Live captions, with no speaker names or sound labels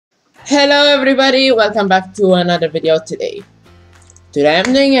Hello everybody, welcome back to another video today. Today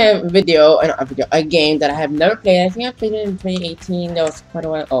I'm doing a game that I have never played. I think I played it in 2018, that was quite a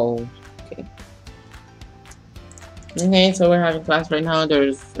while. Oh, okay. Okay, so we're having class right now,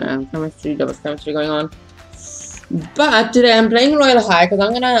 there's chemistry, there was chemistry going on. But today I'm playing Royal High because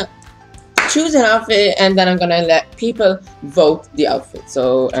I'm gonna choose an outfit and then I'm gonna let people vote the outfit.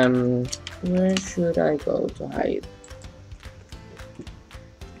 So, where should I go to hide?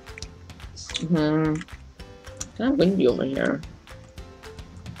 Kind of windy over here.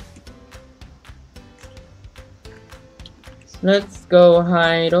 Let's go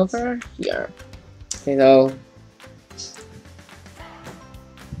hide over here. Okay, so.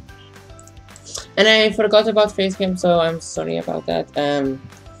 And I forgot about face cam, so I'm sorry about that.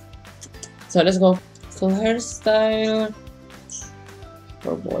 So let's go for hairstyle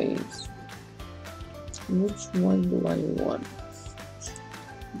for boys. Which one do I want?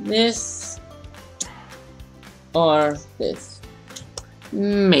 This or this?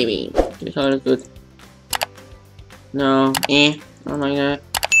 Maybe. Okay, so let's do it. No, I don't like that.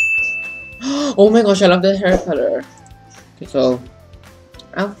 Oh my gosh, I love the hair color. Okay, so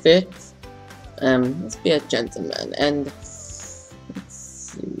outfit. Let's be a gentleman and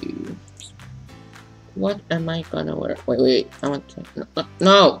let's see. What am I gonna wear? Wait, I want to.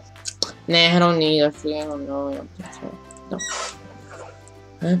 No! Nah, I don't need a free. I don't know. No.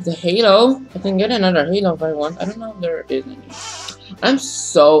 I have the halo. I can get another halo if I want. I don't know if there is any. I'm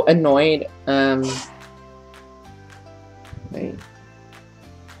so annoyed. Wait.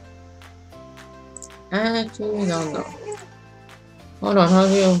 I actually don't know. Hold on, how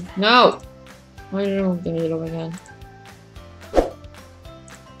do you? No! Why did I remove the halo again?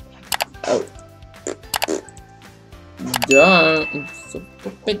 Oh. Duh. I'm so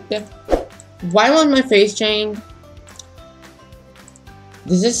stupid. Why won't my face change?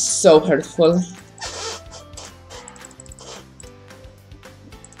 This is so hurtful.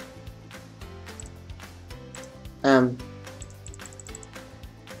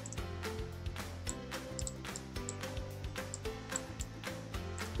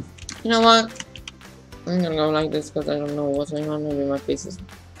 You know what? I'm gonna go like this because I don't know what's going on. Maybe my face is,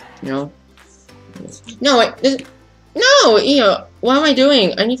 No, wait. No, ew. What am I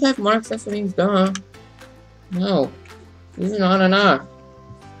doing? I need to have more accessories. Duh. No, this is not enough.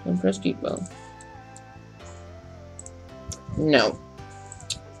 Don't press people. No.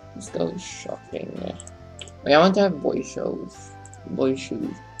 Let's go shopping. Wait, I want to have boy shows. Boy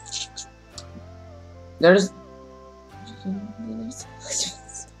shoes.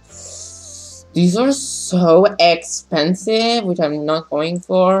 These are so expensive, which I'm not going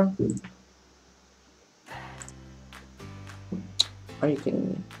for. Are you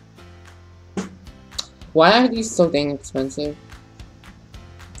kidding me? Why are these so dang expensive?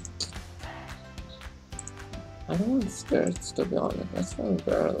 I don't want skirts, to be honest. That's for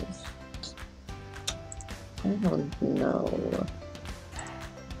girls. I don't know.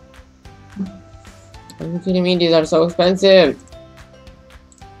 Are you kidding me? These are so expensive.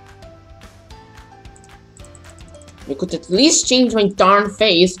 You could at least change my darn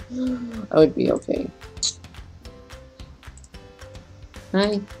face. I would be okay.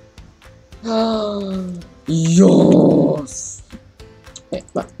 Hi. Yes. Wait,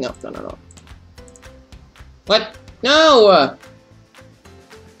 what? No. What? No!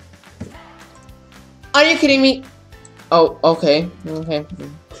 Are you kidding me? Oh, okay. Okay,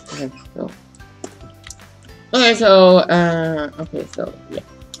 so. Okay, so, yeah.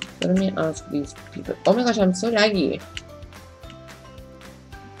 So let me ask these people. Oh my gosh, I'm so laggy.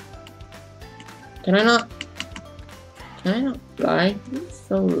 Can I not fly? This is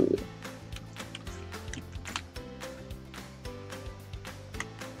so rude.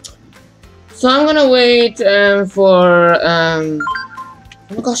 So I'm gonna wait for oh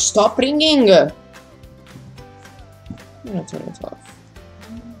my gosh, stop ringing! I'm gonna turn it off.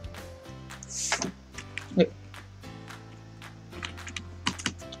 Wait.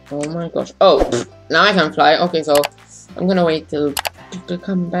 Oh my gosh. Oh, now I can fly. Okay, so I'm gonna wait till people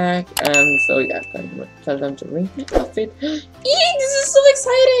come back. So yeah, I'm gonna tell them to ring my outfit. Eee, this is so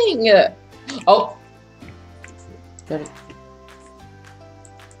exciting! Oh.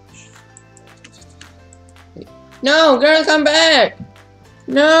 No, girl, come back!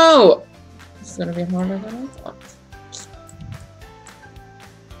 No! This is gonna be harder than I thought.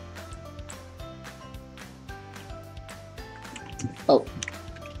 Oh.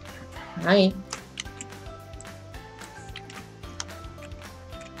 Hi.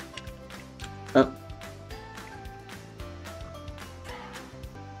 Oh.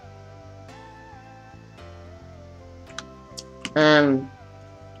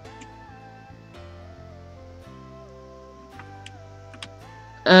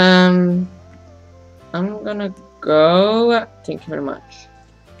 go. Thank you very much.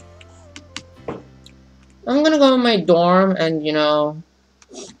 I'm gonna go in my dorm and, you know,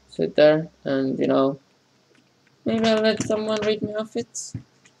 sit there and, you know, maybe I'll let someone rate my outfits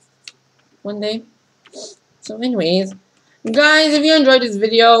one day. So anyways, guys, if you enjoyed this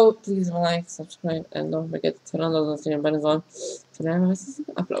video, please like, subscribe, and don't forget to turn on those notification buttons on so that I never miss an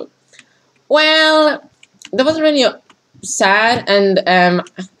upload. Well, that was really sad, and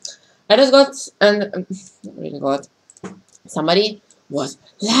I just got, and really got, somebody was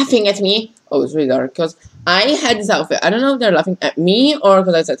laughing at me. Oh, it's really dark, because I had this outfit. I don't know if they're laughing at me or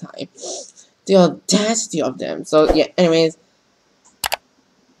because I said hi. The audacity of them. So, yeah, anyways,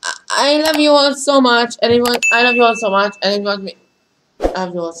 I love you all so much. Anyone, I love you all so much. And if you want me, I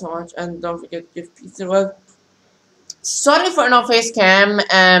love you all so much. And don't forget to give peace to the world. Sorry for no face cam.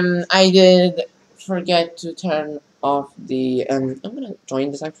 I did forget to turn off the. I'm gonna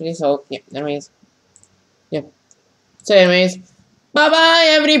join this actually. So yeah. Anyways, yeah. So anyways, bye bye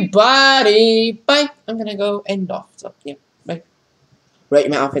everybody. Bye. I'm gonna go end off. So yeah. Bye. Rate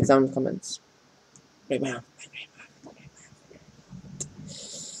my outfits down in the comments. Rate my outfit.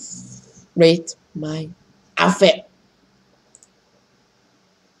 Rate my outfit.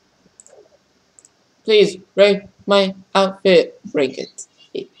 Please rate my outfit. Rank it.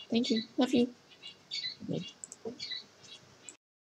 Thank you. Love you.